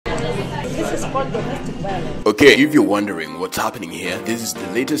called domestic violence. Okay, if you're wondering what's happening here, this is the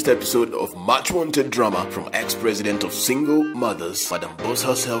latest episode of Much Wanted Drama from ex-president of single mothers, Madam Boss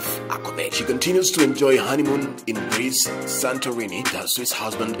herself, Akothee. She continues to enjoy honeymoon in Greece, Santorini, with her Swiss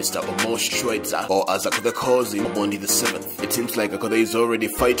husband, Mr. Omosh, or as Akothee calls him, Omondi the 7th. It seems like Akothee is already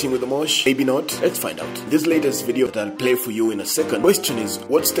fighting with Omosh. Maybe not. Let's find out. This latest video that I'll play for you in a second. Question is,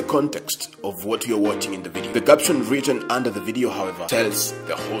 what's the context of what you're watching in the video? The caption written under the video, however, tells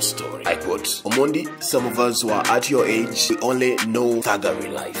the whole story. I quote, Omondi, some of us who are at your age, we only know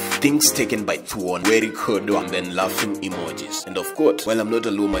thuggery life. Things taken by Thuon, very kodo, and then laughing emojis. And of course, while I'm not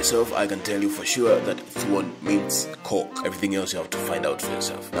a Luo myself, I can tell you for sure that Thuon means coke. Everything else you have to find out for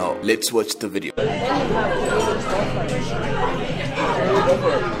yourself. Now, let's watch the video.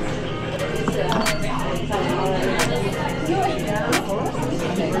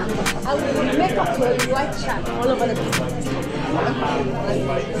 I will make up your white shirt all over the place.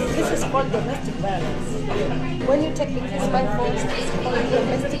 This is called domestic violence. When you take things by force, it's called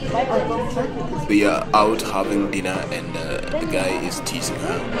domestic violence. We are out having dinner and the guy is teasing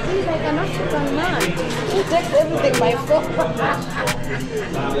her. He's like an African man. He takes everything by force.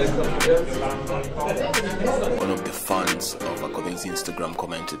 One of the fans of Akothee's Instagram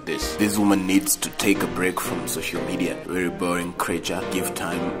commented this. This woman needs to take a break from social media. Very boring creature. Give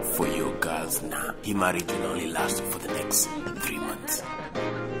time for your girls now. He marriage will only last for the next 3 months.